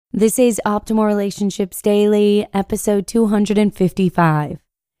This is Optimal Relationships Daily, episode 255.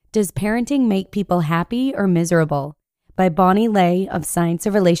 Does parenting make people happy or miserable? By Bonnie Lay of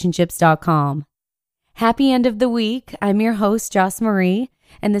scienceofrelationships.com. Happy end of the week. I'm your host, Joss Marie,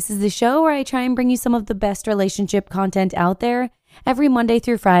 and this is the show where I try and bring you some of the best relationship content out there every Monday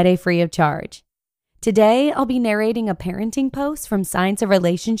through Friday free of charge. Today, I'll be narrating a parenting post from Science of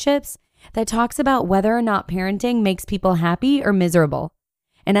Relationships that talks about whether or not parenting makes people happy or miserable.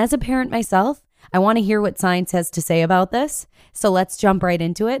 And as a parent myself, I want to hear what science has to say about this. So let's jump right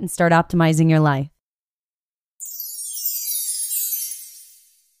into it and start optimizing your life.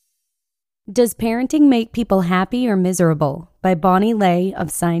 Does parenting make people happy or miserable? By Bonnie Lay of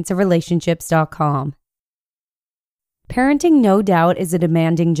scienceofrelationships.com. Parenting, no doubt, is a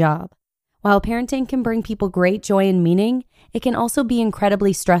demanding job. While parenting can bring people great joy and meaning, it can also be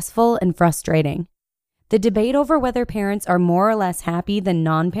incredibly stressful and frustrating. The debate over whether parents are more or less happy than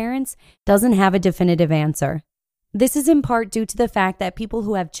non-parents doesn't have a definitive answer. This is in part due to the fact that people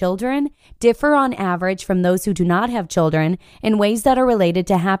who have children differ on average from those who do not have children in ways that are related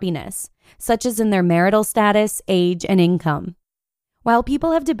to happiness, such as in their marital status, age, and income. While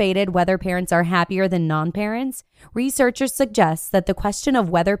people have debated whether parents are happier than non-parents, researchers suggest that the question of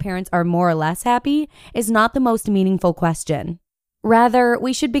whether parents are more or less happy is not the most meaningful question. Rather,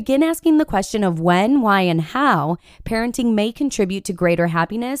 we should begin asking the question of when, why, and how parenting may contribute to greater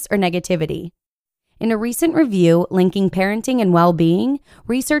happiness or negativity. In a recent review linking parenting and well-being,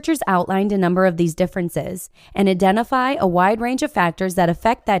 researchers outlined a number of these differences and identify a wide range of factors that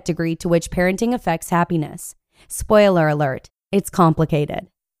affect that degree to which parenting affects happiness. Spoiler alert, it's complicated.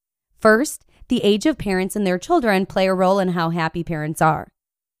 First, the age of parents and their children play a role in how happy parents are.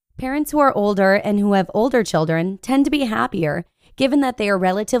 Parents who are older and who have older children tend to be happier, given that they are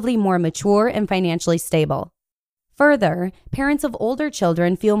relatively more mature and financially stable. Further, parents of older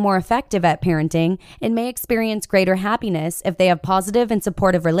children feel more effective at parenting and may experience greater happiness if they have positive and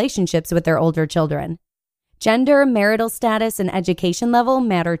supportive relationships with their older children. Gender, marital status, and education level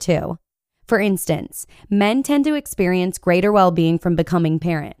matter too. For instance, men tend to experience greater well-being from becoming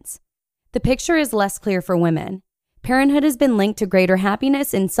parents. The picture is less clear for women. Parenthood has been linked to greater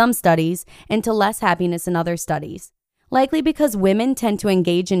happiness in some studies and to less happiness in other studies, likely because women tend to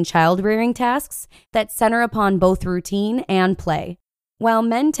engage in child-rearing tasks that center upon both routine and play, while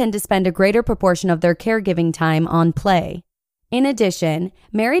men tend to spend a greater proportion of their caregiving time on play. In addition,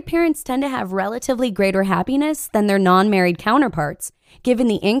 married parents tend to have relatively greater happiness than their non-married counterparts, given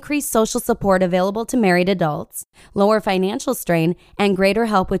the increased social support available to married adults, lower financial strain, and greater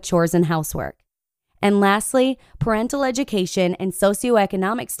help with chores and housework. And lastly, parental education and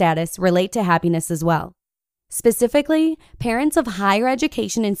socioeconomic status relate to happiness as well. Specifically, parents of higher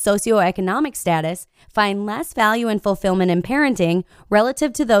education and socioeconomic status find less value and fulfillment in parenting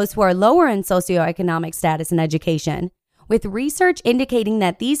relative to those who are lower in socioeconomic status and education, with research indicating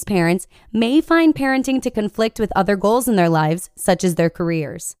that these parents may find parenting to conflict with other goals in their lives, such as their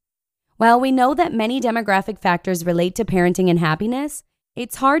careers. While we know that many demographic factors relate to parenting and happiness,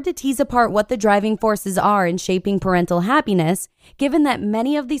 it's hard to tease apart what the driving forces are in shaping parental happiness, given that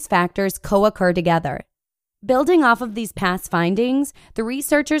many of these factors co-occur together. Building off of these past findings, the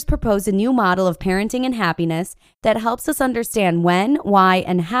researchers propose a new model of parenting and happiness that helps us understand when, why,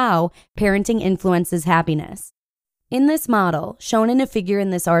 and how parenting influences happiness. In this model, shown in a figure in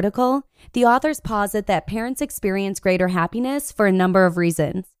this article, the authors posit that parents experience greater happiness for a number of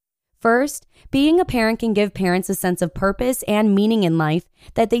reasons. First, being a parent can give parents a sense of purpose and meaning in life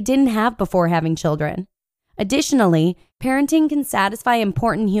that they didn't have before having children. Additionally, parenting can satisfy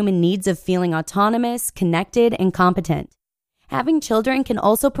important human needs of feeling autonomous, connected, and competent. Having children can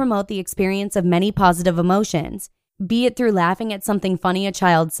also promote the experience of many positive emotions, be it through laughing at something funny a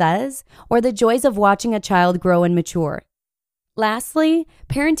child says, or the joys of watching a child grow and mature. Lastly,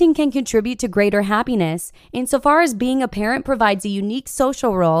 parenting can contribute to greater happiness insofar as being a parent provides a unique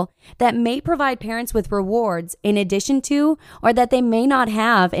social role that may provide parents with rewards in addition to or that they may not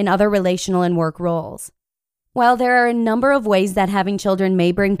have in other relational and work roles. While there are a number of ways that having children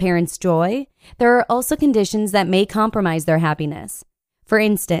may bring parents joy, there are also conditions that may compromise their happiness. For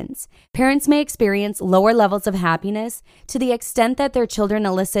instance, parents may experience lower levels of happiness to the extent that their children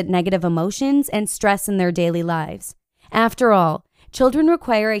elicit negative emotions and stress in their daily lives. After all, children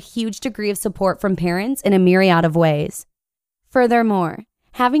require a huge degree of support from parents in a myriad of ways. Furthermore,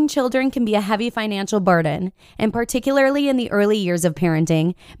 having children can be a heavy financial burden, and particularly in the early years of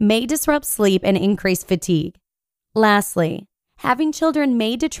parenting, may disrupt sleep and increase fatigue. Lastly, having children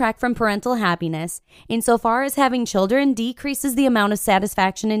may detract from parental happiness insofar as having children decreases the amount of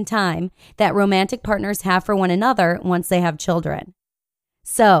satisfaction and time that romantic partners have for one another once they have children.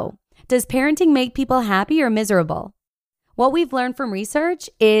 So, does parenting make people happy or miserable? What we've learned from research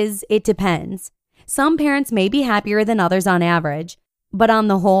is it depends. Some parents may be happier than others on average, but on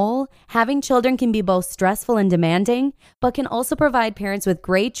the whole, having children can be both stressful and demanding, but can also provide parents with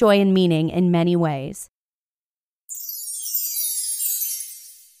great joy and meaning in many ways.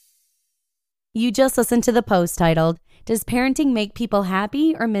 You just listened to the post titled, "Does Parenting Make People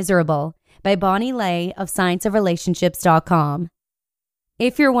Happy or Miserable?" by Bonnie Lay of scienceofrelationships.com.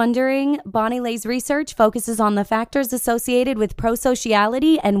 If you're wondering, Bonnie Lay's research focuses on the factors associated with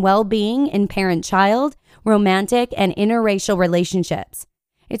prosociality and well-being in parent-child, romantic, and interracial relationships.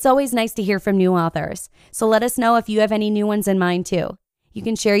 It's always nice to hear from new authors, so let us know if you have any new ones in mind too. You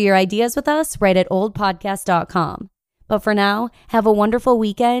can share your ideas with us right at oldpodcast.com. But for now, have a wonderful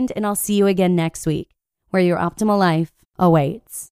weekend, and I'll see you again next week, where your optimal life awaits.